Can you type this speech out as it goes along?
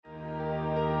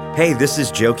Hey, this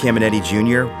is Joe Caminetti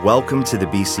Jr. Welcome to the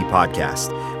BC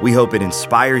Podcast. We hope it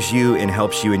inspires you and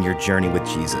helps you in your journey with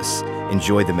Jesus.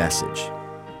 Enjoy the message.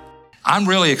 I'm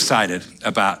really excited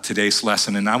about today's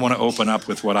lesson, and I want to open up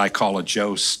with what I call a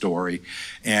Joe story.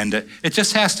 And it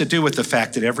just has to do with the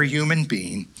fact that every human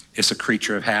being is a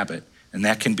creature of habit. And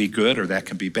that can be good or that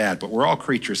can be bad, but we're all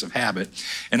creatures of habit.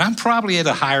 And I'm probably at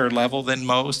a higher level than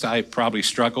most. I probably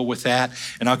struggle with that.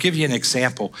 And I'll give you an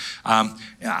example.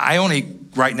 I only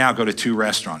right now go to 2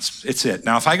 restaurants. It's it.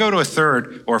 Now, if I go to a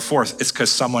third or a fourth, it's because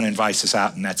someone invites us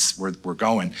out and that's where we're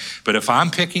going. But if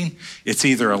I'm picking, it's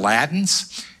either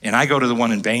Aladdin's, and I go to the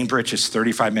one in Bainbridge. It's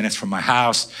 35 minutes from my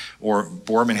house, or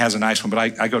Boardman has a nice one, but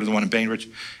I go to the one in Bainbridge.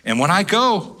 And when I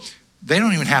go, they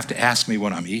don't even have to ask me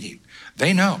what I'm eating.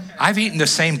 They know. I've eaten the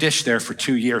same dish there for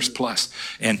 2 years plus.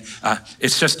 And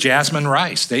it's just jasmine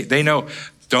rice. They know.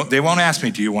 They won't ask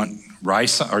me, do you want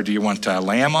rice or do you want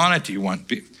lamb on it? Do you want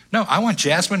beef? No, I want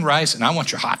jasmine rice and I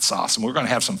want your hot sauce. And we're going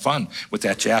to have some fun with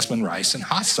that jasmine rice and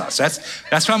hot sauce. That's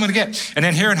what I'm going to get. And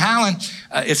then here in Holland,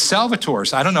 it's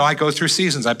Salvatore's. I don't know. I go through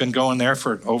seasons. I've been going there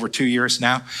for over 2 years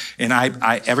now. And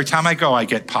I every time I go, I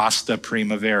get pasta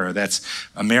primavera. That's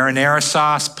a marinara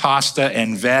sauce, pasta,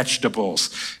 and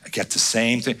vegetables. I get the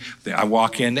same thing. I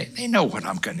walk in. They know what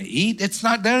I'm going to eat.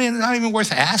 They're not even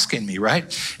worth asking me,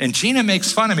 right? And Gina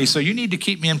makes fun of me, so you need to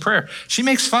keep me in prayer. She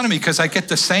makes fun of me because I get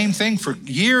the same thing for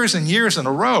years and years in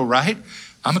a row, right?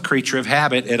 I'm a creature of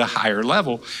habit at a higher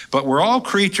level, but we're all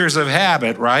creatures of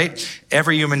habit, right?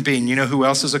 Every human being. You know who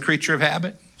else is a creature of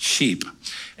habit? Sheep.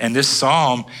 And this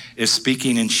psalm is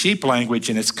speaking in sheep language,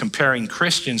 and it's comparing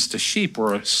Christians to sheep.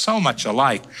 We're so much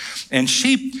alike. And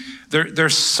sheep, they're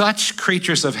such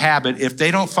creatures of habit. If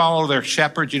they don't follow their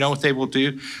shepherd, you know what they will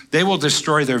do? They will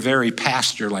destroy their very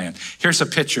pasture land. Here's a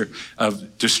picture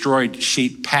of destroyed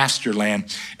sheep pasture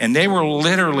land. And they will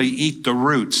literally eat the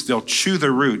roots. They'll chew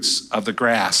the roots of the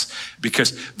grass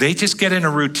because they just get in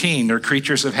a routine. They're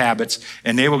creatures of habits,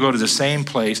 and they will go to the same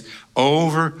place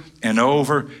over and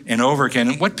over and over again.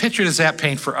 And what picture does that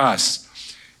paint for us?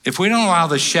 If we don't allow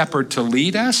the shepherd to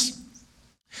lead us,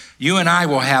 you and I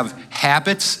will have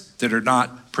habits that are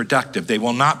not productive. They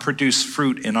will not produce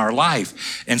fruit in our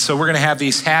life. And so we're going to have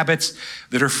these habits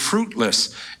that are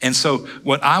fruitless. And so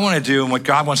what I want to do and what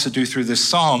God wants to do through this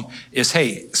psalm is,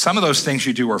 hey, some of those things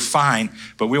you do are fine,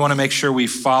 but we want to make sure we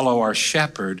follow our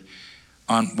shepherd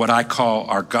on what I call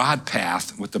our God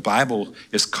path, what the Bible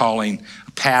is calling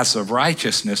paths of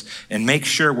righteousness, and make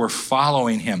sure we're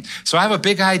following him. So I have a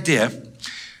big idea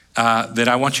that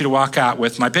I want you to walk out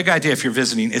with. My big idea, if you're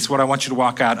visiting, is what I want you to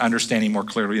walk out understanding more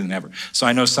clearly than ever. So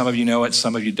I know some of you know it,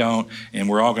 some of you don't, and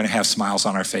we're all going to have smiles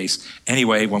on our face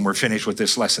anyway when we're finished with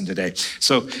this lesson today.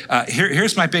 So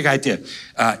here's my big idea.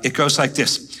 It goes like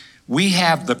this. We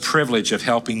have the privilege of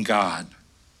helping God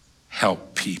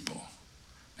help people.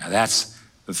 Now that's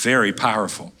very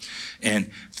powerful. And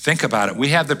think about it. We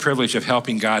have the privilege of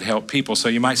helping God help people. So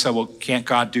you might say, well, can't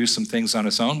God do some things on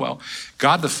his own? Well,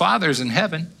 God the Father is in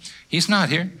heaven. He's not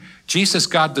here. Jesus,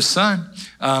 God the Son,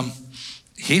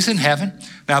 he's in heaven.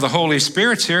 Now the Holy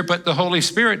Spirit's here, but the Holy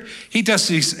Spirit, he does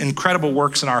these incredible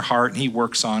works in our heart, and he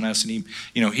works on us, and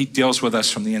he deals with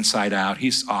us from the inside out.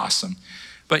 He's awesome.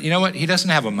 But you know what? He doesn't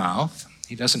have a mouth.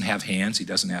 He doesn't have hands. He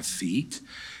doesn't have feet.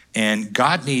 And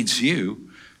God needs you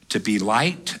to be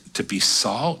light, to be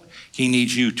salt. He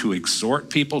needs you to exhort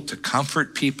people, to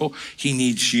comfort people. He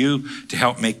needs you to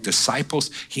help make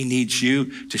disciples. He needs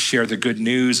you to share the good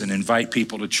news and invite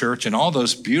people to church and all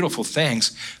those beautiful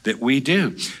things that we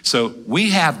do. So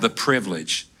we have the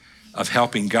privilege of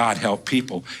helping God help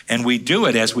people, and we do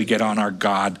it as we get on our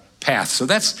God path. So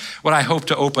that's what I hope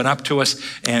to open up to us.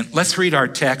 And let's read our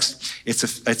text.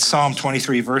 It's Psalm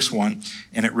 23, verse 1,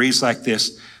 and it reads like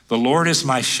this. The Lord is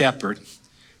my shepherd,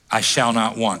 I shall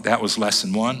not want. That was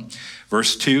lesson 1.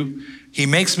 Verse 2, he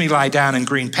makes me lie down in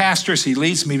green pastures. He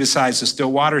leads me beside the still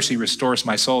waters. He restores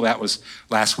my soul. That was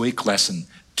last week, lesson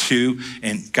 2.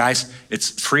 And guys,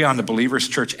 it's free on the Believers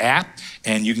Church app,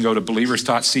 and you can go to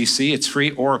believers.cc. It's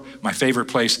free, or my favorite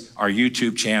place, our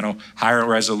YouTube channel, Higher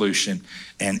Resolution,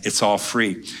 and it's all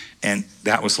free. And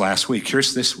that was last week.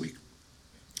 Here's this week.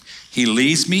 He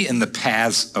leads me in the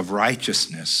paths of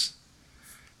righteousness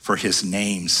for his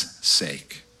name's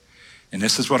sake. And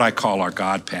this is what I call our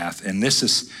God path. And this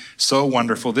is so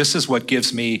wonderful. This is what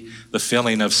gives me the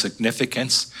feeling of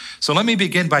significance. So let me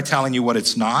begin by telling you what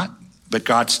it's not, but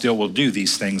God still will do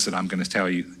these things that I'm going to tell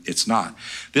you it's not.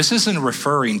 This isn't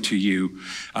referring to you.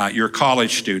 You're a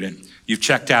college student. You've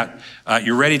checked out,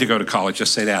 you're ready to go to college.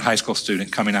 Just say that, high school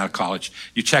student coming out of college.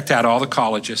 You checked out all the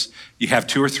colleges. You have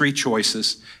 2 or 3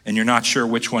 choices, and you're not sure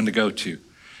which one to go to.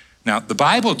 Now, the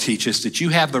Bible teaches that you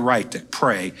have the right to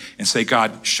pray and say,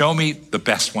 God, show me the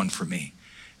best one for me.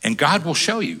 And God will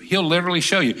show you. He'll literally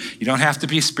show you. You don't have to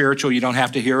be spiritual. You don't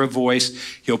have to hear a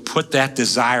voice. He'll put that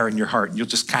desire in your heart, and you'll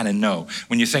just kind of know.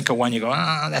 When you think of one, you go,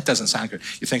 that doesn't sound good.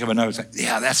 You think of another, like,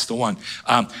 yeah, that's the one.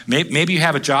 Maybe you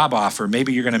have a job offer.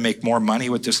 Maybe you're going to make more money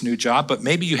with this new job, but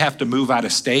maybe you have to move out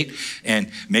of state, and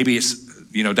maybe it's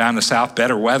down the south,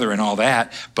 better weather and all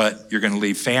that, but you're going to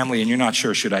leave family, and you're not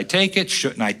sure, should I take it?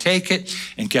 Shouldn't I take it?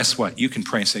 And guess what? You can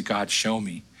pray and say, God, show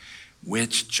me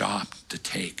which job to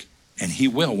take. And he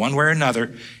will, one way or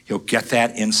another, he'll get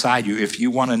that inside you. If you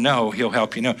want to know, he'll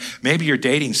help you know. Maybe you're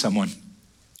dating someone,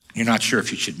 you're not sure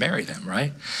if you should marry them,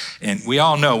 right? And we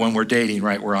all know when we're dating,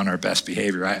 right, we're on our best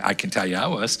behavior. I can tell you I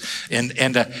was. And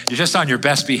you're just on your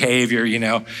best behavior,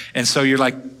 And so you're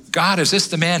like, God, is this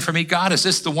the man for me? God, is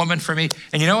this the woman for me?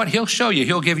 And you know what? He'll show you.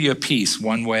 He'll give you a piece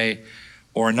one way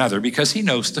or another because he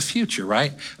knows the future,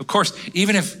 right? Of course,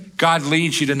 even if God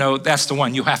leads you to know that's the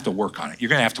one, you have to work on it. You're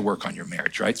going to have to work on your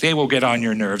marriage, right? They will get on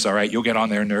your nerves, all right? You'll get on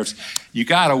their nerves. You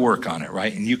got to work on it,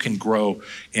 right? And you can grow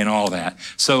in all that.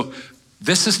 So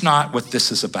this is not what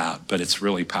this is about, but it's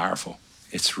really powerful.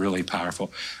 It's really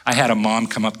powerful. I had a mom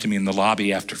come up to me in the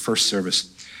lobby after first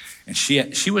service, and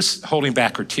she was holding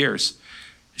back her tears.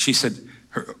 She said,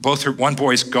 one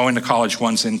boy's going to college,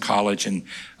 one's in college, and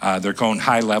they're going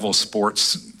high-level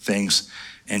sports things,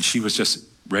 and she was just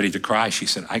ready to cry. She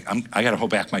said, I got to hold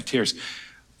back my tears.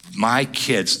 My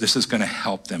kids, this is going to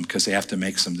help them because they have to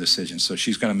make some decisions. So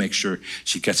she's going to make sure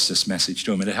she gets this message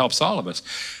to them, and it helps all of us.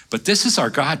 But this is our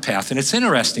God path, and it's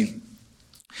interesting.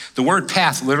 The word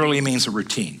path literally means a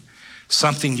routine,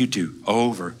 something you do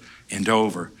over and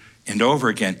over and over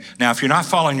again. Now, if you're not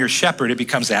following your shepherd, it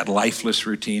becomes that lifeless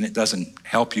routine. It doesn't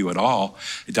help you at all.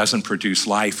 It doesn't produce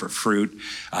life or fruit.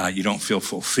 You don't feel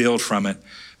fulfilled from it.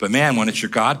 But man, when it's your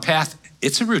God path,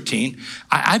 it's a routine.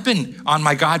 I've been on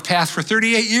my God path for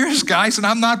 38 years, guys, and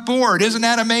I'm not bored. Isn't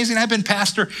that amazing? I've been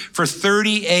pastor for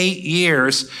 38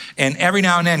 years, and every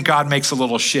now and then God makes a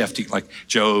little shift. Like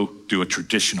Joe do a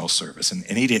traditional service,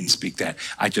 and he didn't speak that.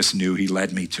 I just knew he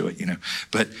led me to it,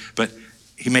 But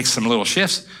he makes some little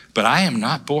shifts, but I am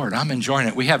not bored. I'm enjoying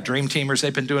it. We have dream teamers.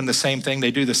 They've been doing the same thing. They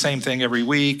do the same thing every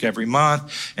week, every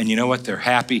month. And you know what? They're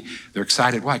happy. They're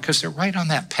excited. Why? Because they're right on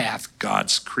that path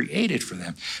God's created for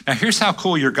them. Now, here's how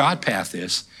cool your God path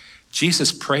is.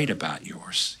 Jesus prayed about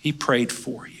yours. He prayed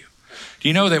for you. Do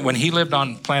you know that when he lived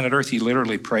on planet Earth, he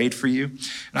literally prayed for you?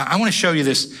 Now, I want to show you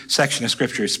this section of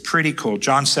scripture. It's pretty cool.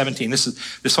 John 17,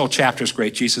 this whole chapter is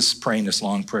great. Jesus is praying this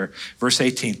long prayer. Verse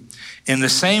 18, in the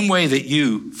same way that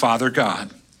you, Father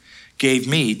God, gave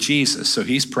me, Jesus, so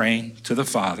he's praying to the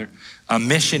Father, a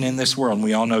mission in this world. And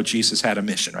we all know Jesus had a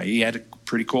mission, right? He had a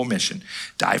pretty cool mission,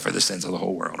 die for the sins of the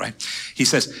whole world, right? He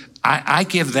says, I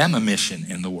give them a mission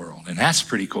in the world. And that's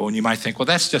pretty cool. And you might think, well,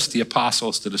 that's just the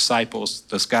apostles, the disciples,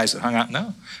 those guys that hung out.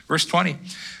 No, verse 20,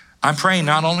 I'm praying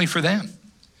not only for them,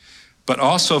 but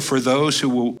also for those who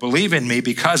will believe in me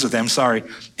because of them,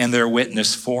 and their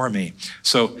witness for me.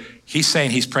 So he's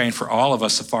saying he's praying for all of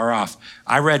us afar off.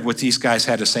 I read what these guys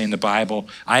had to say in the Bible.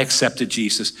 I accepted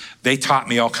Jesus. They taught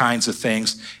me all kinds of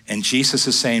things. And Jesus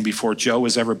is saying before Joe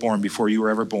was ever born, before you were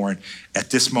ever born, at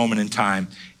this moment in time,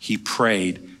 he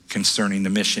prayed concerning the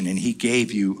mission, and he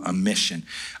gave you a mission.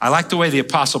 I like the way the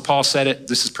Apostle Paul said it.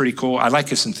 This is pretty cool. I like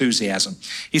his enthusiasm.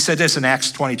 He said this in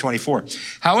Acts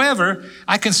 20:24. However,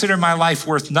 I consider my life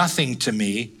worth nothing to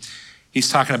me. He's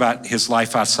talking about his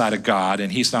life outside of God,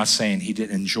 and he's not saying he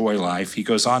didn't enjoy life. He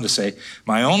goes on to say,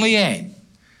 my only aim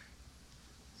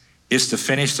is to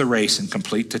finish the race and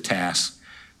complete the task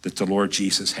that the Lord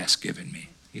Jesus has given me.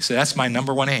 He said, that's my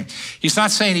number one aim. He's not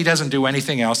saying he doesn't do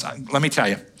anything else. Let me tell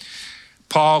you,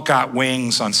 Paul got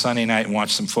wings on Sunday night and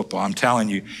watched some football. I'm telling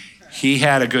you, he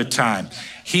had a good time.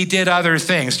 He did other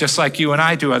things, just like you and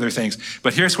I do other things.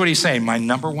 But here's what he's saying. My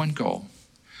number one goal,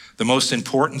 the most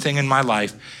important thing in my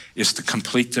life, is to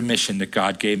complete the mission that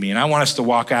God gave me. And I want us to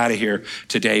walk out of here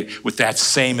today with that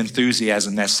same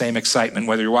enthusiasm, that same excitement,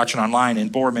 whether you're watching online in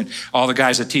Boardman, all the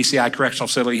guys at TCI Correctional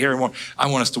Facility here. I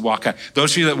want us to walk out.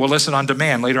 Those of you that will listen on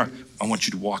demand later on, I want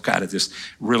you to walk out of this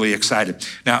really excited.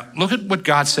 Now, look at what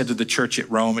God said to the church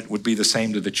at Rome. It would be the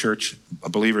same to the church, a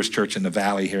believer's church in the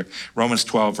valley here. Romans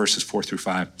 12, verses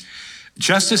 4-5.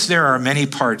 Just as there are many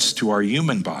parts to our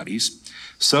human bodies,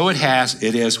 so it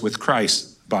is with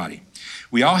Christ's body.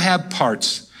 We all have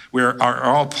parts, we are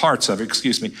all parts of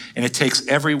it, and it takes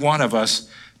every one of us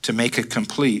to make it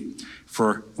complete,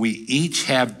 for we each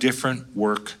have different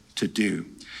work to do.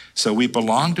 So we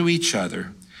belong to each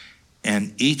other,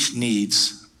 and each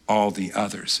needs all the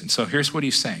others. And so here's what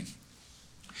he's saying.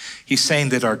 He's saying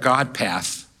that our God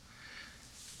path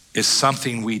is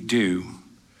something we do,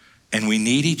 and we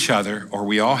need each other, or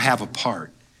we all have a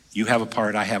part. You have a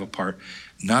part, I have a part.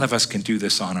 None of us can do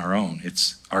this on our own.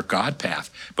 It's our God path,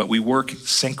 but we work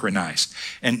synchronized.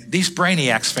 And these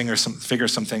brainiacs figure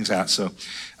some things out. So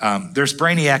there's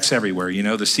brainiacs everywhere. You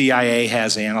know, the CIA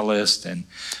has analysts, and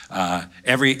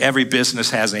every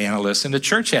business has analysts, and the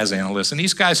church has analysts. And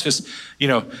these guys just, you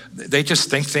know, they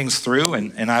just think things through,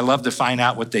 and I love to find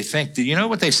out what they think. Do you know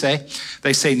what they say?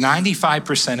 They say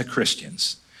 95% of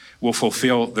Christians will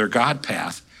fulfill their God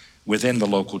path within the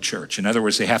local church. In other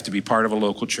words, they have to be part of a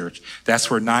local church.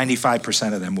 That's where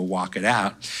 95% of them will walk it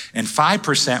out. And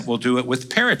 5% will do it with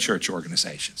parachurch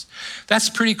organizations. That's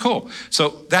pretty cool.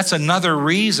 So that's another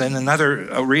reason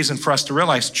for us to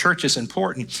realize church is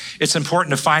important. It's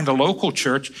important to find a local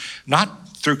church, not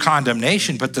through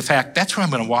condemnation, but the fact that's where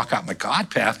I'm going to walk out my God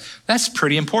path. That's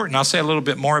pretty important. I'll say a little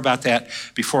bit more about that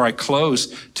before I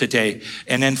close today.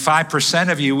 And then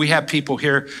 5% of you, we have people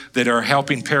here that are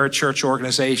helping parachurch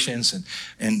organizations,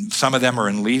 and some of them are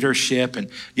in leadership, and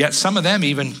yet some of them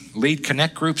even lead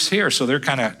connect groups here. So they're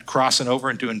kind of crossing over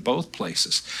and doing both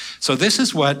places. So this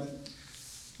is what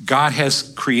God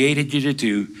has created you to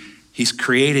do. He's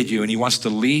created you, and he wants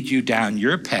to lead you down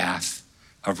your path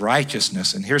of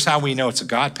righteousness. And here's how we know it's a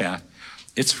God path.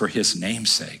 It's for his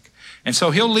name's sake. And so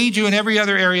he'll lead you in every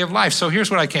other area of life. So here's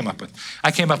what I came up with.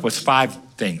 I came up with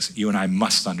 5 things you and I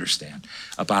must understand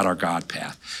about our God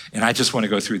path. And I just want to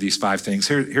go through these 5 things.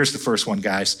 Here's the first one,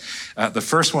 guys. The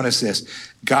first one is this.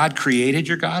 God created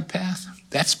your God path.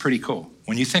 That's pretty cool.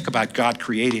 When you think about God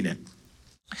creating it.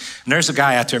 And there's a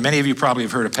guy out there, many of you probably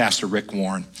have heard of Pastor Rick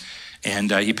Warren.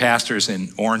 And he pastors in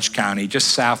Orange County, just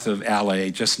south of LA,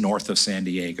 just north of San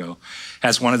Diego.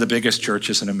 Has one of the biggest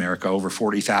churches in America, over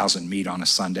 40,000 meet on a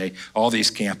Sunday, all these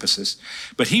campuses.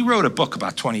 But he wrote a book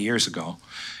about 20 years ago,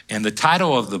 and the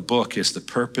title of the book is The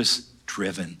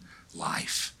Purpose-Driven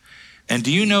Life. And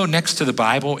do you know, next to the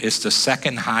Bible, it's the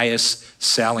second highest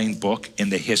selling book in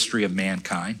the history of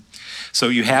mankind? So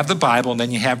you have the Bible, and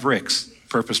then you have Rick's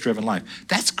Purpose-Driven Life.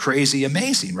 That's crazy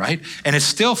amazing, right? And it's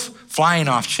still flying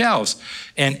off shelves.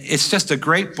 And it's just a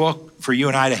great book for you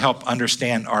and I to help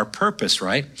understand our purpose,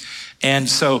 right? And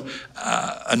so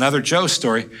another Joe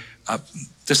story,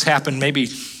 this happened maybe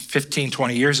 15,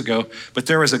 20 years ago, but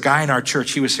there was a guy in our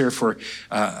church, he was here for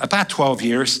about 12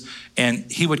 years,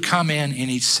 and he would come in and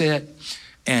he'd sit,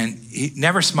 and he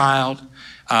never smiled.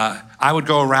 I would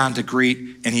go around to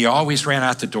greet, and he always ran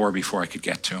out the door before I could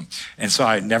get to him. And so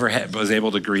I never was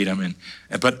able to greet him.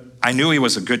 But I knew he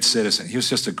was a good citizen. He was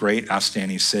just a great,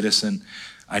 outstanding citizen.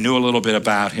 I knew a little bit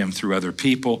about him through other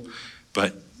people,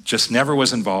 but just never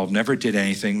was involved, never did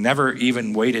anything, never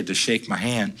even waited to shake my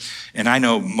hand. And I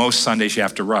know most Sundays you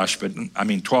have to rush, but I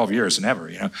mean, 12 years,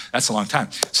 never, that's a long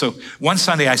time. So one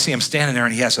Sunday I see him standing there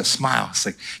and he has a smile. It's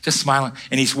like just smiling.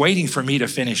 And he's waiting for me to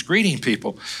finish greeting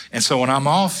people. And so when I'm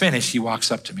all finished, he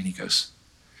walks up to me and he goes,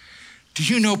 "Do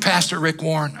you know Pastor Rick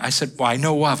Warren?" I said, "Well, I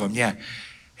know of him, yeah."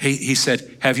 He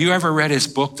said, "Have you ever read his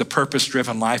book, The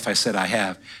Purpose-Driven Life?" I said, "I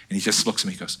have." And he just looks at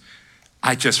me and goes,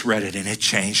 "I just read it and it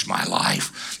changed my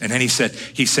life." And then he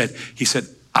said,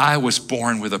 "I was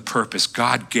born with a purpose.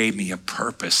 God gave me a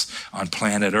purpose on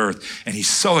planet Earth." And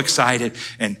he's so excited.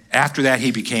 And after that,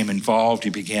 he became involved. He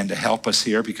began to help us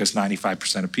here because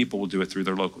 95% of people will do it through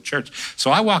their local church. So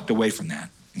I walked away from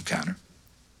that encounter.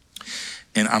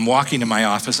 And I'm walking to my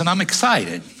office and I'm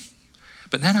excited.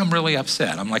 But then I'm really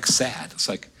upset. I'm like sad. It's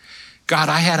like, God,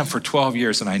 I had him for 12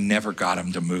 years and I never got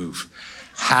him to move.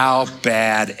 How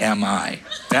bad am I?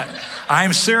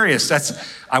 I'm serious.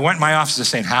 I went in my office and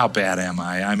saying, how bad am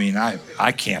I? I mean,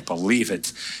 I can't believe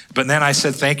it. But then I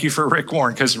said, thank you for Rick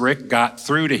Warren, because Rick got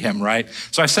through to him, right?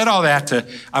 So I said all that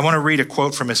I want to read a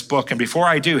quote from his book. And before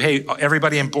I do, hey,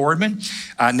 everybody in Boardman,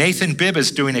 Nathan Bibb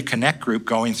is doing a connect group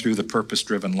going through the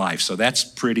Purpose-Driven Life. So that's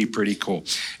pretty cool.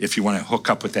 If you want to hook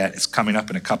up with that, it's coming up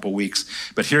in a couple weeks.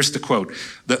 But here's the quote.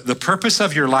 The purpose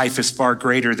of your life is far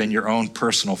greater than your own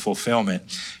personal fulfillment,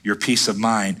 your peace of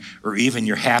mind, or even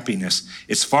your happiness.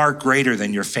 It's far greater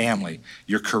than your family,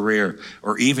 your career,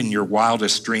 or even your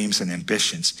wildest dreams and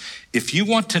ambitions. If you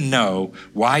want to know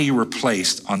why you were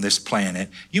placed on this planet,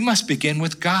 you must begin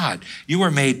with God. You were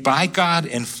made by God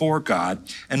and for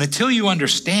God. And until you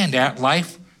understand that,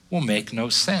 life will make no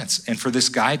sense. And for this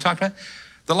guy I talked about,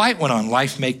 the light went on.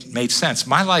 Life made sense.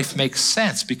 My life makes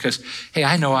sense because, hey,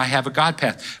 I know I have a God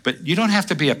path. But you don't have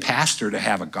to be a pastor to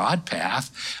have a God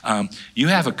path. You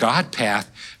have a God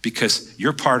path because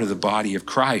you're part of the body of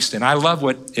Christ. And I love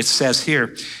what it says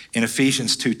here in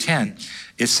Ephesians 2:10.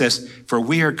 It says, for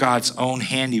we are God's own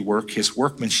handiwork, his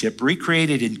workmanship,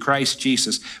 recreated in Christ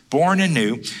Jesus, born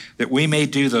anew, that we may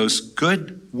do those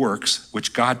good works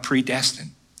which God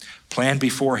predestined, planned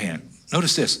beforehand.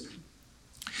 Notice this,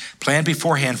 planned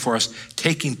beforehand for us,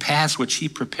 taking paths which he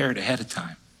prepared ahead of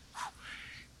time.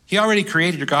 He already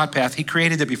created your God path. He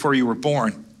created it before you were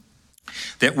born,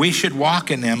 that we should walk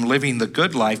in them, living the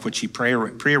good life which he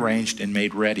prearranged and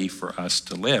made ready for us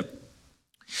to live.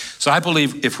 So I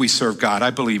believe if we serve God, I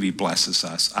believe he blesses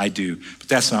us. I do. But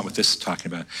that's not what this is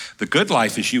talking about. The good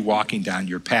life is you walking down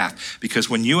your path. Because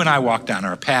when you and I walk down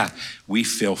our path, we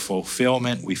feel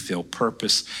fulfillment, we feel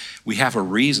purpose, we have a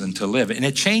reason to live. And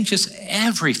it changes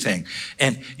everything.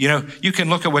 And you can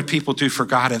look at what people do for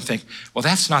God and think, well,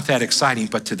 that's not that exciting.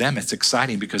 But to them, it's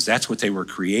exciting because that's what they were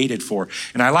created for.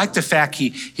 And I like the fact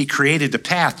he created the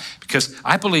path, because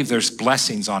I believe there's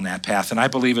blessings on that path. And I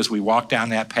believe as we walk down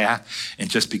that path and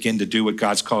just begin to do what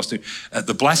God's called us to,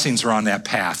 the blessings are on that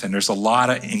path. And there's a lot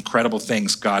of incredible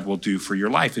things God will do for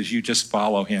your life as you just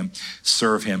follow him,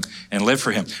 serve him, and live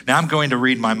for him. Now I'm going to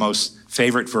read my most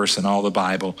favorite verse in all the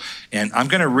Bible. And I'm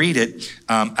going to read it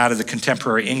out of the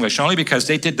Contemporary English, only because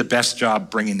they did the best job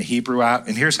bringing the Hebrew out.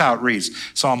 And here's how it reads.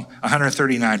 Psalm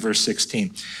 139, verse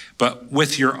 16. But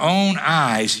with your own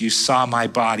eyes, you saw my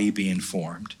body being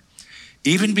formed.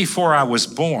 Even before I was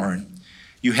born,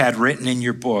 you had written in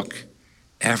your book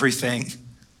everything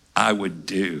I would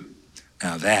do.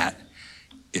 Now that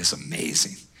is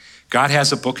amazing. God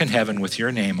has a book in heaven with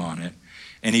your name on it,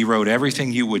 and he wrote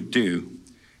everything you would do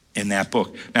in that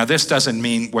book. Now, this doesn't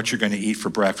mean what you're going to eat for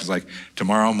breakfast, like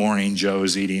tomorrow morning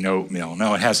Joe's eating oatmeal.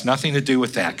 No, it has nothing to do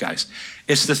with that, guys.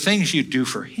 It's the things you do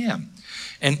for him.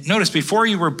 And notice, before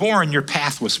you were born, your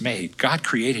path was made. God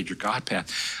created your God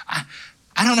path.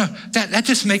 I don't know, that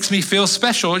just makes me feel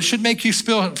special. It should make you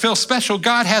feel special.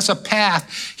 God has a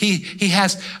path. He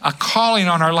has a calling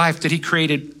on our life that he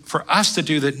created for us to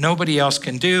do that nobody else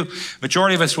can do.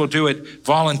 Majority of us will do it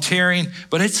volunteering,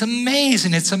 but it's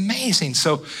amazing. It's amazing.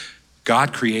 So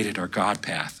God created our God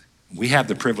path. We have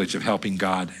the privilege of helping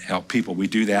God help people. We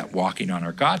do that walking on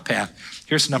our God path.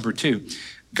 Here's number 2.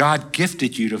 God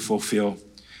gifted you to fulfill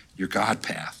your God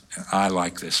path. And I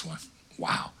like this one.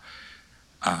 Wow.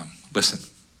 Listen,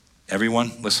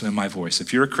 everyone, listen to my voice.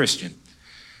 If you're a Christian,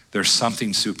 there's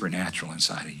something supernatural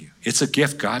inside of you. It's a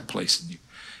gift God placed in you.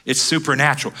 It's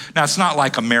supernatural. Now, it's not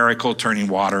like a miracle turning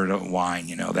water to wine,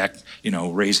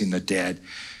 raising the dead.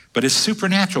 But it's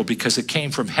supernatural because it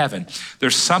came from heaven.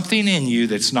 There's something in you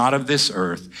that's not of this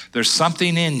earth. There's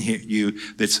something in you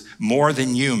that's more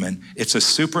than human. It's a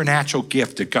supernatural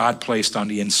gift that God placed on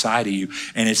the inside of you.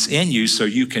 And it's in you so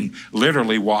you can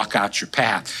literally walk out your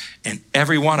path. And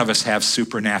every one of us have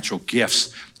supernatural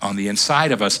gifts on the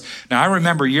inside of us. Now, I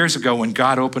remember years ago when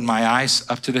God opened my eyes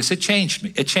up to this, it changed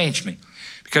me. It changed me.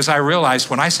 Because I realized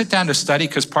when I sit down to study,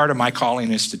 because part of my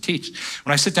calling is to teach,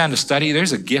 when I sit down to study,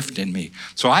 there's a gift in me.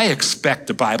 So I expect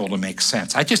the Bible to make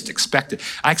sense. I just expect it.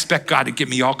 I expect God to give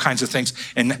me all kinds of things.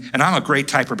 And I'm a great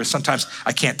typer, but sometimes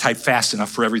I can't type fast enough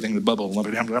for everything to bubble.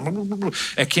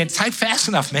 I can't type fast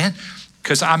enough, man.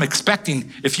 Because I'm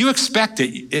expecting, if you expect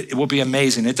it, it will be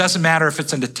amazing. It doesn't matter if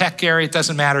it's in the tech area. It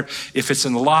doesn't matter if it's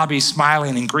in the lobby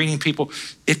smiling and greeting people.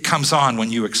 It comes on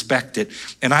when you expect it.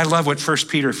 And I love what 1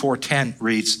 Peter 4:10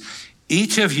 reads.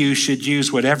 Each of you should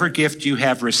use whatever gift you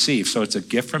have received. So it's a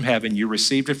gift from heaven. You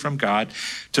received it from God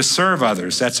to serve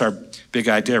others. That's our big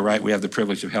idea, right? We have the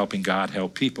privilege of helping God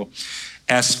help people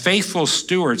as faithful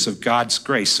stewards of God's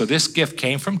grace. So this gift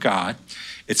came from God.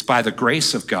 It's by the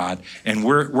grace of God, and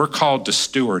we're called to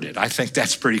steward it. I think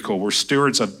that's pretty cool. We're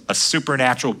stewards of a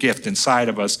supernatural gift inside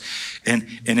of us, and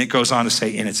it goes on to say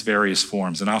in its various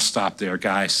forms. And I'll stop there,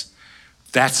 guys.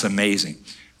 That's amazing.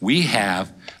 We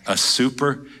have a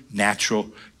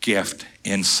supernatural gift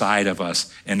inside of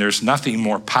us, and there's nothing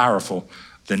more powerful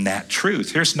than that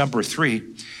truth. Here's number 3.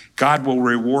 God will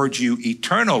reward you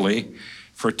eternally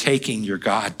for taking your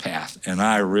God path, and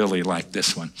I really like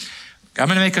this one. I'm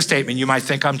going to make a statement. You might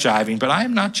think I'm jiving, but I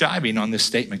am not jiving on this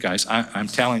statement, guys. I'm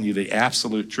telling you the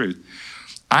absolute truth.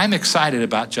 I'm excited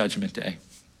about Judgment Day.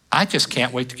 I just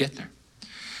can't wait to get there.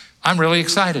 I'm really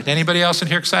excited. Anybody else in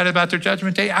here excited about their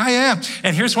Judgment Day? I am.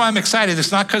 And here's why I'm excited.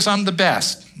 It's not because I'm the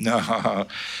best. No.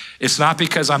 It's not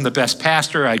because I'm the best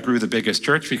pastor. I grew the biggest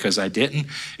church because I didn't.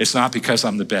 It's not because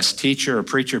I'm the best teacher or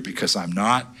preacher because I'm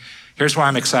not. Here's why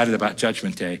I'm excited about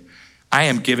Judgment Day. I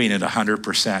am giving it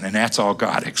 100%, and that's all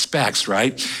God expects,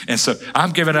 right? And so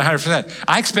I'm giving it 100%.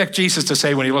 I expect Jesus to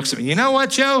say when he looks at me, you know what,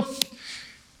 Joe?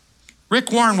 Rick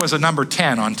Warren was a number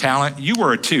 10 on talent. You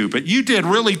were a 2, but you did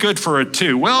really good for a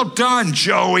 2. Well done,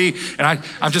 Joey. And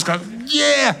I'm just going,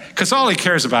 yeah, because all he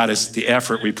cares about is the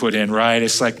effort we put in, right?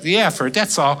 It's like the effort,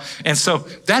 that's all. And so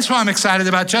that's why I'm excited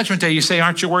about Judgment Day. You say,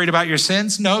 aren't you worried about your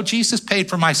sins? No, Jesus paid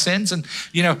for my sins. And,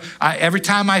 every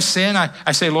time I sin,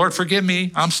 I say, Lord, forgive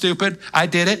me. I'm stupid. I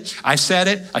did it. I said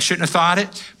it. I shouldn't have thought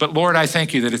it. But Lord, I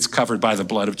thank you that it's covered by the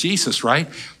blood of Jesus, right?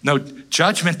 No,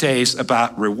 Judgment Day is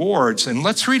about rewards. And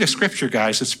let's read a scripture,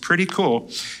 guys. It's pretty cool.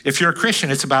 If you're a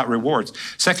Christian, it's about rewards.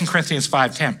 2 Corinthians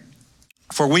 5:10.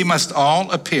 For we must all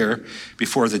appear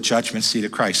before the judgment seat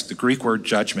of Christ. The Greek word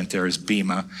judgment there is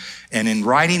bema. And in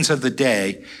writings of the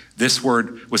day, this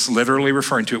word was literally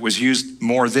referring to, it was used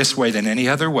more this way than any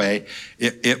other way.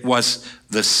 It was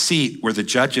the seat where the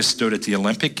judges stood at the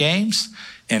Olympic Games,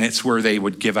 and it's where they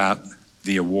would give out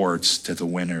the awards to the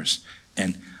winners.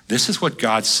 And this is what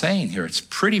God's saying here. It's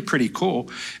pretty cool.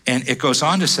 And it goes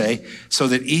on to say, so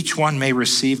that each one may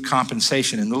receive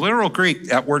compensation. In the literal Greek,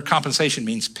 that word compensation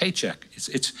means paycheck.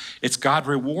 It's God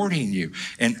rewarding you.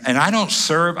 And I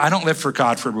don't live for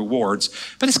God for rewards,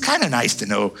 but it's kind of nice to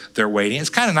know they're waiting. It's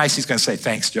kind of nice he's going to say,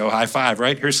 thanks, Joe, high five,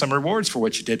 right? Here's some rewards for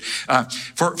what you did.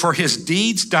 For his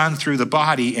deeds done through the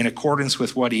body in accordance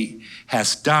with what he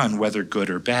has done, whether good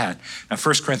or bad. Now,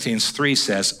 1 Corinthians 3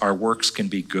 says our works can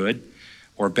be good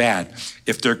or bad.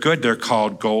 If they're good, they're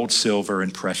called gold, silver,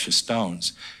 and precious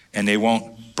stones, and they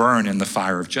won't burn in the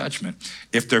fire of judgment.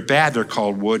 If they're bad, they're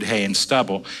called wood, hay, and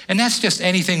stubble. And that's just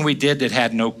anything we did that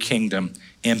had no kingdom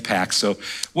impact. So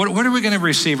what are we going to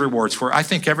receive rewards for? I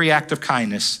think every act of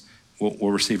kindness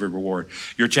will receive a reward.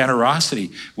 Your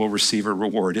generosity will receive a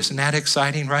reward. Isn't that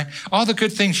exciting, right? All the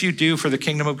good things you do for the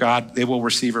kingdom of God, they will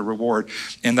receive a reward.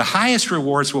 And the highest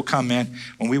rewards will come in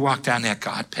when we walk down that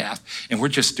God path and we're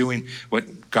just doing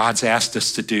what God's asked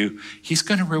us to do. He's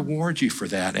going to reward you for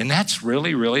that. And that's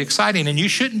really exciting. And you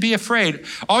shouldn't be afraid.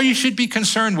 All you should be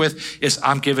concerned with is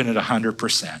I'm giving it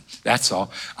 100%. That's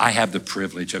all. I have the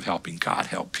privilege of helping God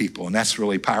help people. And that's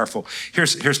really powerful.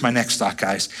 Here's my next thought,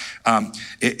 guys.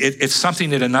 It's something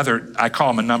that I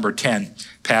call him a number 10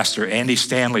 pastor, Andy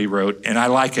Stanley, wrote, and I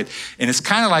like it. And it's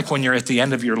kind of like when you're at the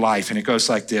end of your life, and it goes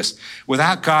like this.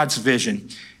 Without God's vision,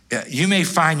 you may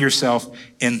find yourself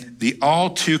in the all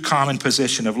too common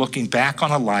position of looking back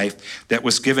on a life that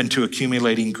was given to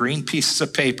accumulating green pieces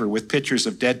of paper with pictures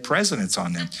of dead presidents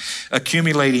on them.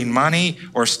 Accumulating money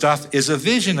or stuff is a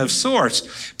vision of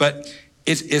sorts, but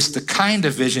it is the kind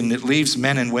of vision that leaves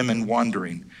men and women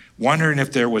wondering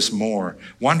if there was more,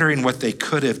 wondering what they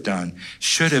could have done,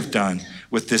 should have done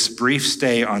with this brief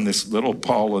stay on this little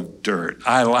ball of dirt.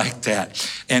 I like that.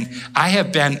 And I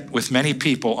have been with many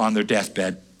people on their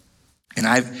deathbed,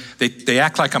 and they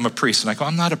act like I'm a priest, and I go,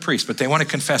 I'm not a priest, but they want to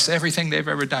confess everything they've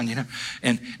ever done,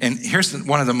 And here's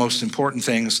one of the most important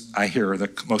things I hear, or the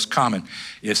most common,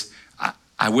 is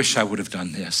I wish I would have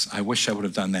done this. I wish I would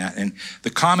have done that. And the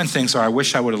common things are, I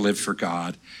wish I would have lived for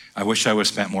God. I wish I would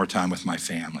have spent more time with my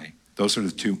family. Those are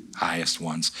the two highest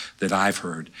ones that I've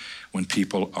heard when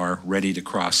people are ready to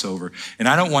cross over. And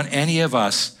I don't want any of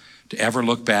us to ever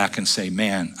look back and say,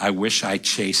 man, I wish I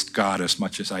chased God as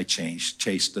much as I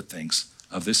chased the things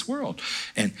of this world.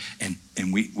 And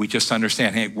we just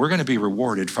understand, hey, we're going to be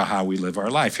rewarded for how we live our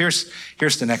life. Here's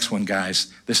the next one,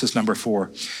 guys. This is number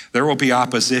 4. There will be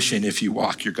opposition if you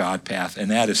walk your God path, and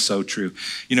that is so true.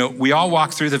 We all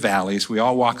walk through the valleys. We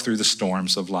all walk through the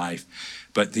storms of life.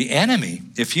 But the enemy,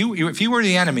 if you were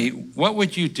the enemy, what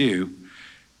would you do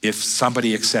if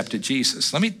somebody accepted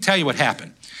Jesus? Let me tell you what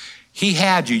happened. He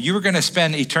had you. You were going to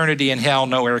spend eternity in hell,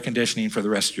 no air conditioning for the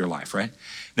rest of your life, right?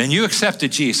 Then you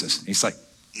accepted Jesus. He's like,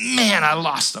 man, I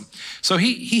lost him. So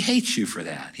he hates you for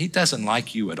that. He doesn't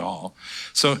like you at all.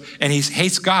 And he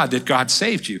hates God that God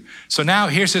saved you. So now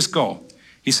here's his goal.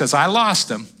 He says, I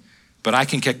lost him, but I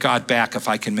can get God back if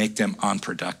I can make them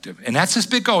unproductive. And that's his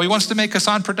big goal. He wants to make us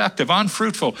unproductive,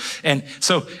 unfruitful. And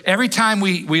so every time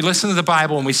we listen to the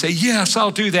Bible and we say, yes, I'll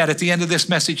do that. At the end of this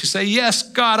message, you say, yes,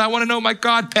 God, I want to know my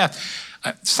God path.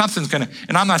 Something's going to,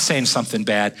 and I'm not saying something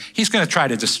bad. He's going to try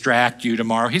to distract you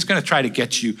tomorrow. He's going to try to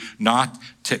get you not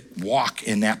to walk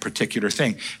in that particular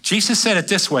thing. Jesus said it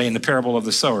this way in the parable of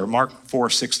the sower, Mark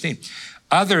 4:16.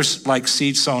 Others, like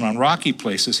seed sown on rocky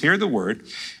places, hear the word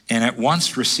and at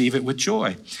once receive it with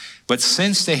joy. But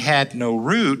since they had no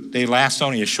root, they last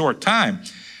only a short time.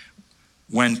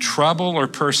 When trouble or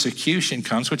persecution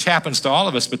comes, which happens to all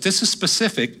of us, but this is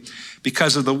specific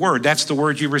because of the word. That's the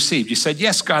word you received. You said,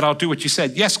 yes, God, I'll do what you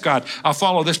said. Yes, God, I'll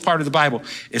follow this part of the Bible.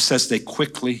 It says they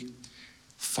quickly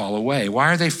fall away.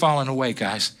 Why are they falling away,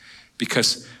 guys?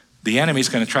 Because The enemy's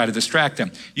going to try to distract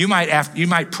them. You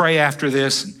might pray after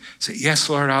this and say, yes,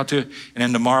 Lord, I'll do it. And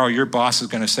then tomorrow your boss is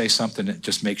going to say something that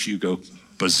just makes you go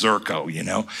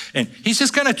berserko, And he's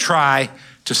just going to try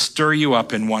to stir you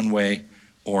up in one way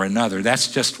or another.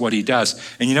 That's just what he does.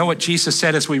 And you know what Jesus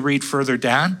said as we read further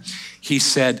down? He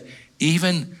said,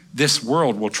 even this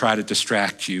world will try to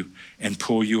distract you and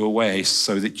pull you away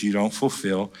so that you don't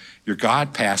fulfill your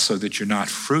God path, so that you're not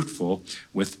fruitful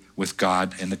with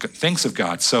God and the things of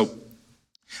God. So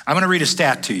I'm going to read a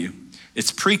stat to you.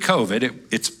 It's pre-COVID.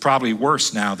 It's probably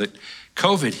worse now that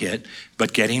COVID hit,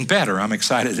 but getting better. I'm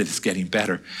excited that it's getting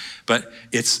better. But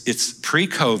it's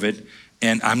pre-COVID,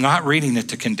 and I'm not reading it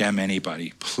to condemn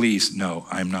anybody. Please, no,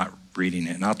 I'm not reading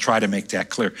it, and I'll try to make that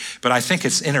clear. But I think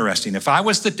it's interesting. If I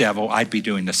was the devil, I'd be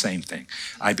doing the same thing.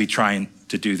 I'd be trying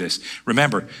to do this.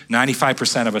 Remember,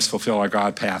 95% of us fulfill our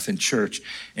God path in church,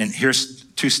 and here's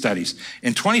two studies.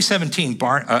 In 2017,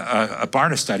 a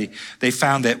Barna study, they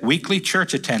found that weekly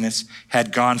church attendance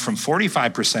had gone from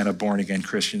 45% of born-again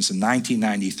Christians in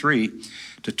 1993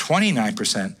 to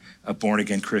 29% of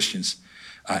born-again Christians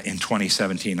in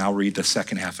 2017. I'll read the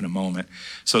second half in a moment.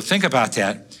 So think about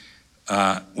that.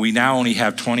 We now only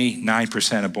have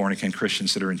 29% of born-again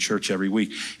Christians that are in church every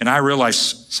week. And I realize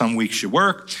some weeks you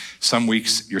work, some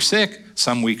weeks you're sick,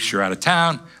 some weeks you're out of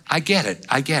town. I get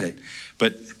it.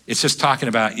 But it's just talking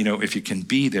about, if you can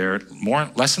be there,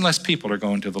 less and less people are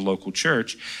going to the local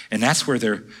church, and that's where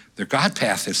their God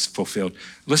path is fulfilled.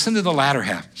 Listen to the latter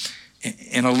half.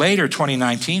 In a later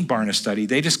 2019 Barna study,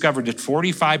 they discovered that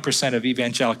 45% of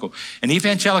an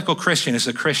evangelical Christian is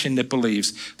a Christian that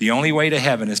believes the only way to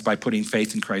heaven is by putting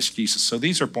faith in Christ Jesus. So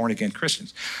these are born again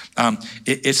Christians.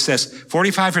 It says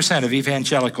 45% of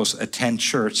evangelicals attend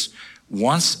church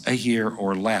once a year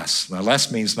or less. Now,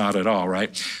 less means not at all,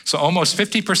 right? So almost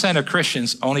 50% of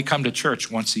Christians only come to church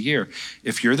once a year.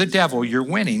 If you're the devil, you're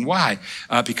winning. Why?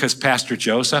 Because Pastor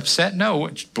Joe's upset? No,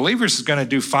 believers is going to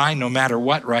do fine no matter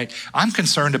what, right? I'm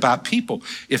concerned about people.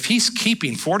 If he's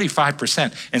keeping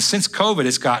 45%, and since COVID,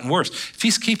 it's gotten worse, if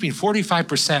he's keeping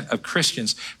 45% of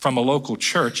Christians from a local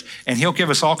church, and he'll give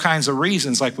us all kinds of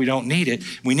reasons like we don't need it,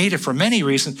 we need it for many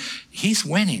reasons, he's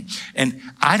winning. And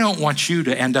I don't want you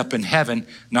to end up in heaven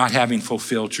not having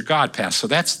fulfilled your God path. So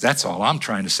that's all I'm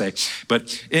trying to say. But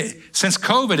since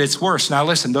COVID, it's worse. Now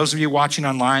listen, those of you watching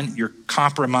online, you're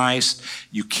compromised.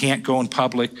 You can't go in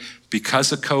public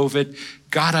because of COVID.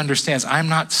 God understands. I'm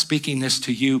not speaking this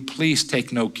to you. Please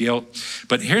take no guilt.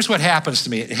 But here's what happens to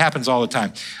me. It happens all the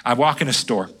time. I walk in a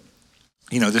store.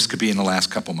 This could be in the last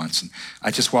couple months. And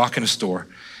I just walk in a store,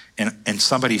 and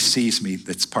somebody sees me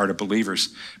that's part of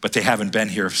Believers, but they haven't been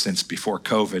here since before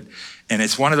COVID. And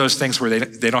it's one of those things where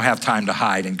they don't have time to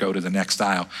hide and go to the next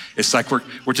aisle. It's like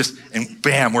we're just, and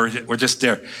bam, we're just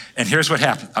there. And here's what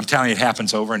happened. I'm telling you, it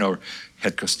happens over and over.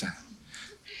 Head goes down.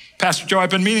 Pastor Joe, I've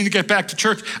been meaning to get back to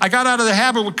church. I got out of the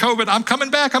habit with COVID. I'm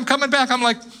coming back. I'm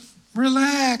like,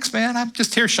 relax, man. I'm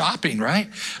just here shopping, right?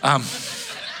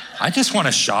 I just want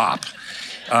to shop.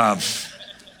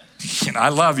 I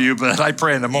love you, but I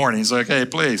pray in the mornings. Okay,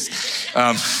 please.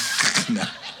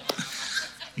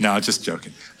 No, just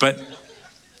joking. But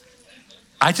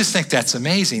I just think that's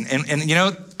amazing. And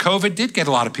COVID did get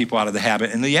a lot of people out of the habit,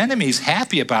 and the enemy's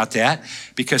happy about that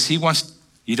because he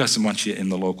doesn't want you in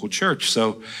the local church.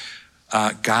 So,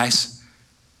 guys,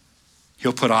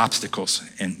 he'll put obstacles,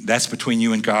 and that's between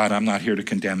you and God. I'm not here to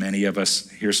condemn any of us.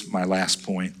 Here's my last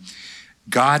point.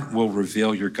 God will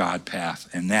reveal your God path,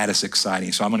 and that is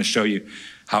exciting. So I'm going to show you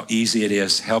how easy it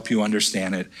is, help you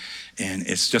understand it, and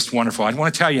it's just wonderful. I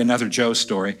want to tell you another Joe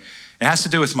story. It has to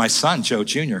do with my son, Joe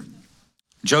Jr.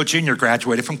 Joe Jr.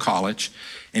 graduated from college,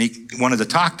 and he wanted to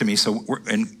talk to me, so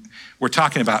we're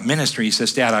talking about ministry. He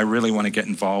says, Dad, I really want to get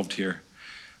involved here.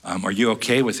 Are you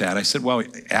okay with that? I said, well,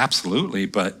 absolutely,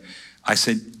 but I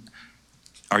said,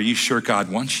 are you sure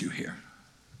God wants you here?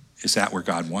 Is that where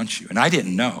God wants you? And I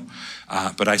didn't know,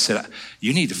 but I said,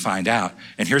 you need to find out.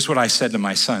 And here's what I said to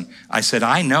my son. I said,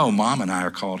 I know Mom and I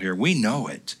are called here. We know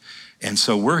it. And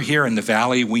so we're here in the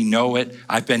valley. We know it.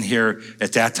 I've been here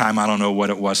at that time. I don't know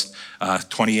what it was,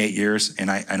 28 years.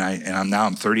 And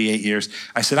I'm 38 years.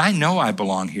 I said, I know I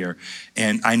belong here.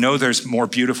 And I know there's more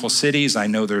beautiful cities. I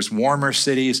know there's warmer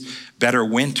cities, better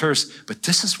winters, but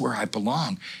this is where I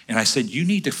belong. And I said, you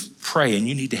need to pray and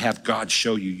you need to have God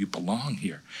show you belong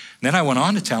here. And then I went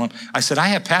on to tell him, I said, I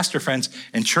have pastor friends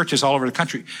in churches all over the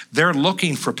country. They're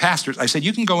looking for pastors. I said,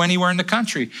 you can go anywhere in the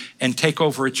country and take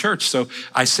over a church. So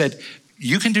I said,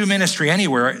 you can do ministry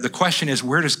anywhere. The question is,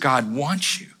 where does God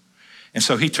want you? And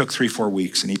so he took 3-4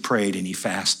 weeks and he prayed and he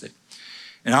fasted.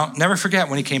 And I'll never forget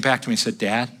when he came back to me and said,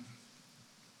 Dad,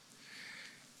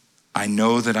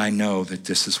 I know that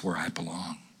this is where I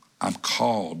belong. I'm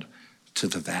called to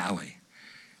the valley.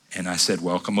 And I said,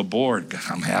 welcome aboard.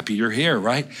 I'm happy you're here,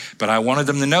 right? But I wanted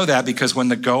them to know that because when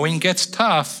the going gets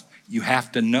tough, you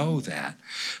have to know that.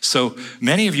 So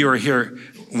many of you are here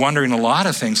wondering a lot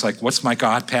of things like, what's my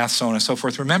God path, so on and so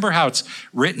forth. Remember how it's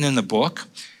written in the book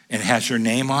and has your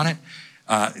name on it?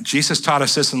 Jesus taught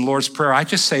us this in the Lord's Prayer. I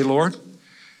just say, Lord,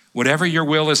 whatever your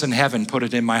will is in heaven, put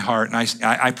it in my heart. And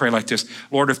I pray like this,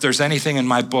 Lord, if there's anything in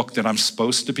my book that I'm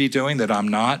supposed to be doing that I'm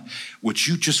not, would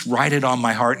you just write it on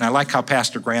my heart? And I like how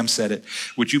Pastor Graham said it.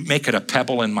 Would you make it a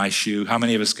pebble in my shoe? How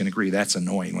many of us can agree that's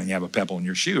annoying when you have a pebble in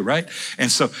your shoe, right?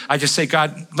 And so I just say,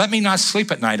 God, let me not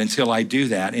sleep at night until I do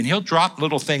that. And he'll drop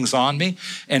little things on me.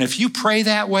 And if you pray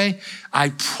that way,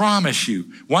 I promise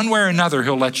you, one way or another,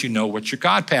 he'll let you know what your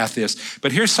God path is.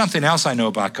 But here's something else I know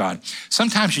about God.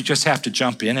 Sometimes you just have to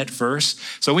jump in at first.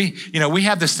 So we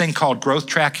have this thing called Growth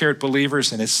Track here at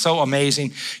Believers, and it's so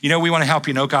amazing. We want to help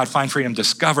you know God, find freedom,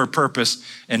 discover purpose,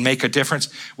 and make a difference.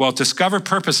 Well, discover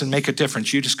purpose and make a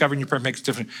difference. You discovering your purpose makes a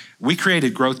difference. We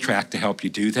created Growth Track to help you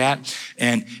do that,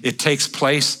 and it takes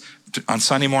place on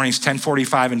Sunday mornings,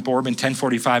 10:45 in Boardman,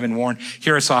 10:45 in Warren.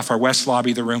 Here it's off our west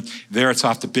lobby of the room. There it's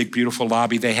off the big, beautiful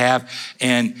lobby they have.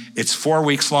 And it's 4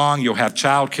 weeks long. You'll have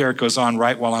childcare. It goes on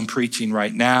right while I'm preaching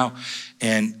right now.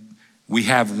 And we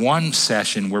have one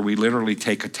session where we literally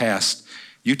take a test.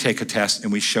 You take a test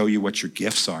and we show you what your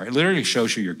gifts are. It literally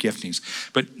shows you your giftings.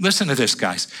 But listen to this,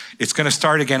 guys. It's going to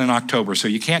start again in October. So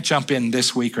you can't jump in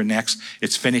this week or next.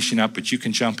 It's finishing up, but you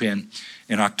can jump in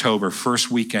October.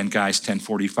 First weekend, guys,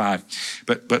 10:45.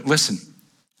 But listen,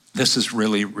 this is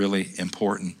really, really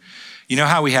important. You know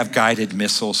how we have guided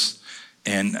missiles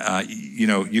and,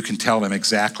 you can tell them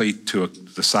exactly to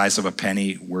the size of a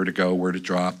penny, where to go, where to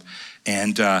drop.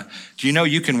 And do you know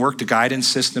you can work the guidance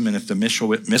system, and if the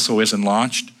missile isn't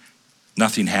launched,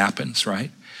 nothing happens,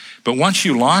 right? But once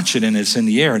you launch it and it's in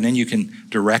the air, and then you can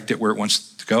direct it where it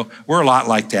wants to go, we're a lot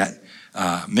like that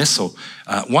missile.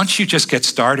 Once you just get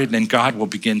started, then God will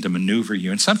begin to maneuver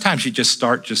you. And sometimes you just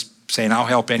start just saying, I'll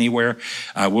help anywhere.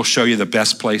 We'll show you the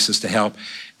best places to help,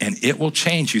 and it will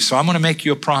change you. So I'm going to make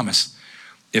you a promise.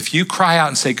 If you cry out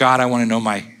and say, God, I want to know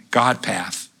my God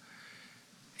path,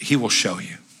 he will show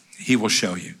you. He will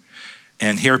show you.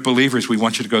 And here at Believers, we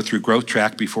want you to go through Growth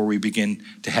Track before we begin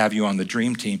to have you on the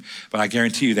dream team. But I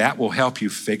guarantee you that will help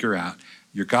you figure out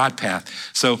your God path.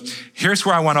 So here's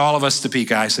where I want all of us to be,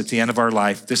 guys, at the end of our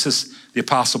life. This is the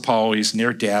Apostle Paul. He's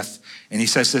near death. And he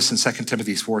says this in 2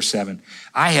 Timothy 4:7.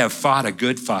 I have fought a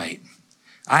good fight.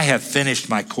 I have finished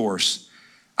my course.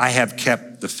 I have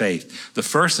kept the faith. The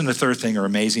first and the third thing are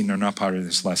amazing. They're not part of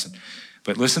this lesson.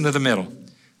 But listen to the middle.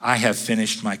 I have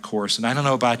finished my course. And I don't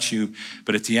know about you,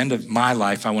 but at the end of my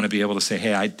life, I want to be able to say,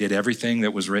 hey, I did everything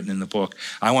that was written in the book.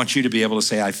 I want you to be able to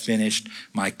say, I finished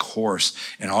my course.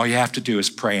 And all you have to do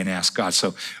is pray and ask God.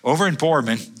 So over in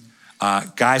Boardman,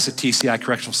 guys at TCI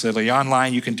Correctional Facility,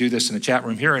 online, you can do this in the chat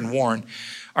room here in Warren.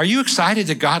 Are you excited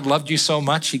that God loved you so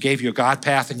much? He gave you a God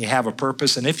path and you have a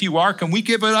purpose. And if you are, can we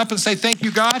give it up and say, thank you,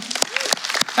 God?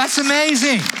 That's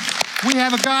amazing. We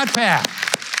have a God path.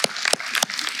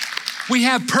 We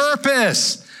have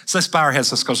purpose. So let's bow our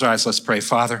heads, let's close our eyes, let's pray.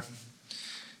 Father,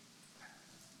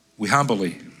 we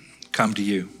humbly come to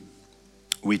you.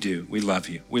 We do, we love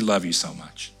you. We love you so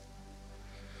much.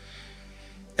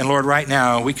 And Lord, right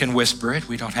now, we can whisper it.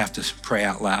 We don't have to pray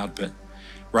out loud, but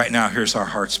right now, here's our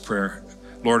heart's prayer.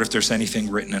 Lord, if there's anything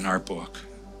written in our book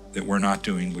that we're not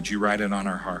doing, would you write it on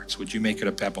our hearts? Would you make it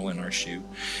a pebble in our shoe?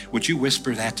 Would you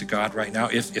whisper that to God right now,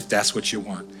 if that's what you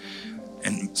want?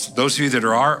 And those of you that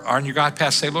are on your God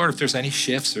path, say, Lord, if there's any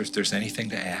shifts or if there's anything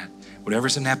to add,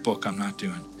 whatever's in that book I'm not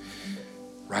doing,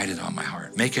 write it on my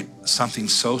heart. Make it something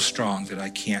so strong that I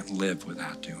can't live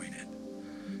without doing it.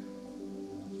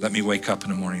 Let me wake up in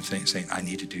the morning saying, I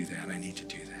need to do that. I need to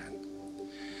do that.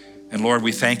 And Lord,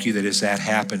 we thank you that as that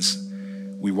happens,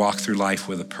 we walk through life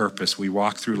with a purpose. We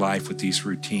walk through life with these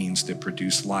routines that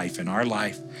produce life in our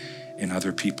life, in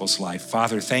other people's life.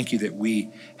 Father, thank you that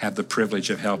we have the privilege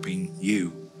of helping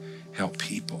you help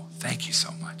people. Thank you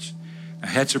so much. Now,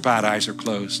 heads are bowed, eyes are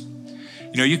closed.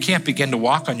 You can't begin to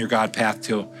walk on your God path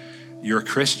till you're a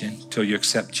Christian, till you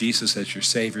accept Jesus as your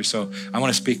Savior. So I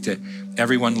want to speak to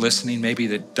everyone listening, maybe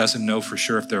that doesn't know for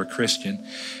sure if they're a Christian.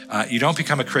 You don't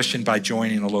become a Christian by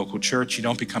joining a local church. You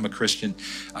don't become a Christian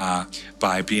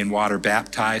by being water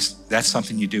baptized. That's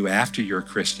something you do after you're a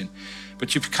Christian.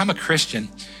 But you become a Christian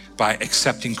by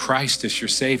accepting Christ as your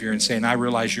Savior and saying, I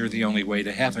realize you're the only way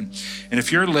to heaven. And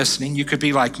if you're listening, you could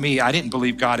be like me. I didn't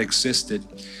believe God existed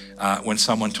when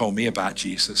someone told me about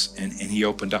Jesus and he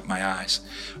opened up my eyes.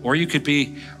 Or you could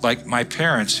be like my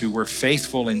parents who were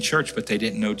faithful in church, but they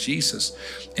didn't know Jesus.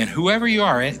 And whoever you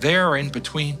are, there or in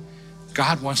between,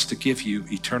 God wants to give you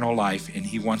eternal life, and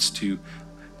he wants to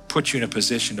put you in a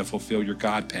position to fulfill your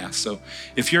God path. So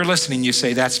if you're listening, you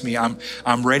say, that's me. I'm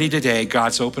ready today.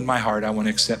 God's opened my heart. I want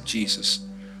to accept Jesus.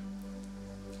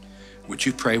 Would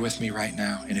you pray with me right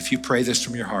now? And if you pray this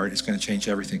from your heart, it's going to change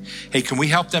everything. Hey, can we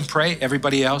help them pray?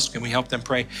 Everybody else, can we help them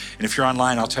pray? And if you're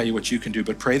online, I'll tell you what you can do.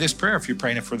 But pray this prayer. If you're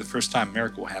praying it for the first time, a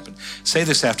miracle will happen. Say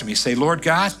this after me. Say, Lord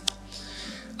God,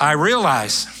 I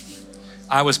realize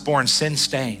I was born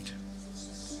sin-stained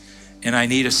and I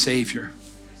need a Savior.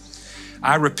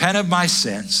 I repent of my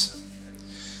sins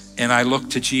and I look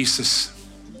to Jesus.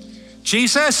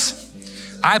 Jesus,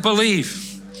 I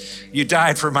believe you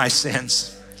died for my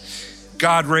sins.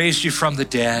 God raised you from the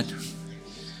dead.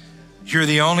 You're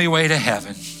the only way to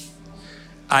heaven.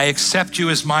 I accept you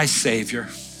as my Savior,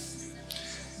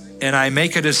 and I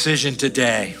make a decision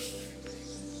today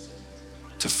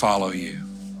to follow you.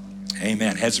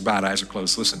 Amen. Heads are bowed, eyes are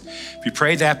closed. Listen, if you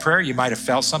prayed that prayer, you might have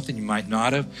felt something, you might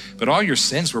not have, but all your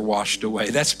sins were washed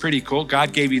away. That's pretty cool.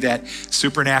 God gave you that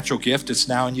supernatural gift. It's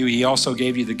now in you. He also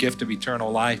gave you the gift of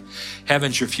eternal life.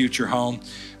 Heaven's your future home.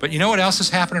 But you know what else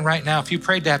is happening right now? If you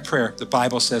prayed that prayer, the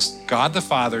Bible says God the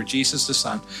Father, Jesus the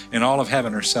Son, and all of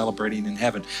heaven are celebrating in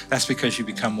heaven. That's because you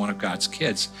become one of God's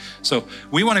kids. So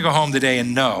we want to go home today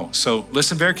and know. So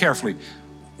listen very carefully.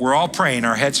 We're all praying,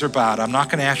 our heads are bowed. I'm not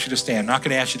gonna ask you to stand, I'm not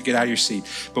gonna ask you to get out of your seat.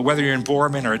 But whether you're in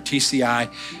Boardman or at TCI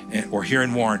or here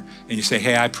in Warren, and you say,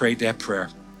 hey, I prayed that prayer.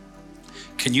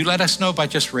 Can you let us know by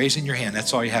just raising your hand?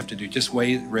 That's all you have to do, just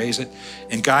raise it.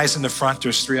 And guys in the front,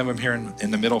 there's 3 of them here in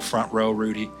the middle front row,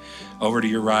 Rudy, over to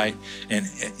your right. And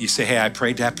you say, hey, I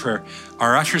prayed that prayer.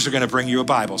 Our ushers are gonna bring you a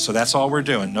Bible. So that's all we're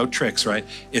doing, no tricks, right?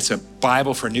 It's a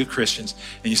Bible for new Christians.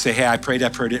 And you say, hey, I prayed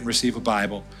that prayer, didn't receive a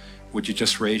Bible. Would you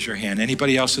just raise your hand?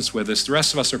 Anybody else that's with us? The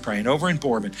rest of us are praying. Over in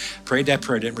Boardman, prayed that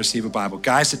prayer, didn't receive a Bible.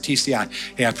 Guys at TCI,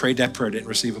 hey, I prayed that prayer, didn't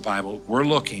receive a Bible. We're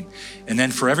looking. And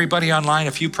then for everybody online,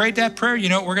 if you prayed that prayer, you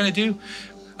know what we're gonna do?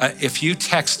 If you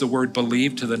text the word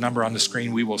believe to the number on the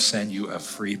screen, we will send you a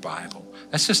free Bible.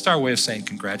 That's just our way of saying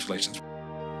congratulations.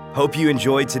 Hope you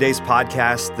enjoyed today's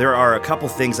podcast. There are a couple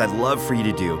things I'd love for you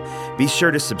to do. Be sure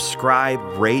to subscribe,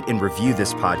 rate, and review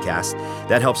this podcast.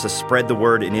 That helps us spread the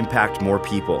word and impact more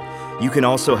people. You can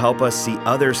also help us see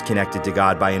others connected to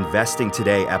God by investing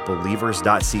today at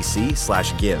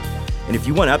believers.cc/give. And if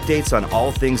you want updates on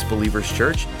all things Believers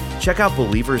Church, check out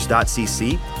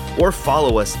believers.cc or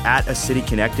follow us at A City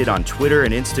Connected on Twitter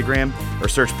and Instagram, or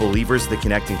search Believers the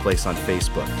Connecting Place on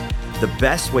Facebook. The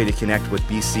best way to connect with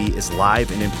BC is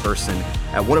live and in person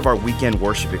at one of our weekend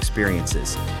worship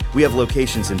experiences. We have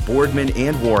locations in Boardman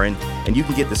and Warren, and you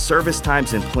can get the service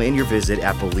times and plan your visit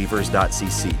at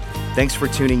believers.cc. Thanks for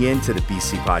tuning in to the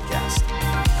BC Podcast.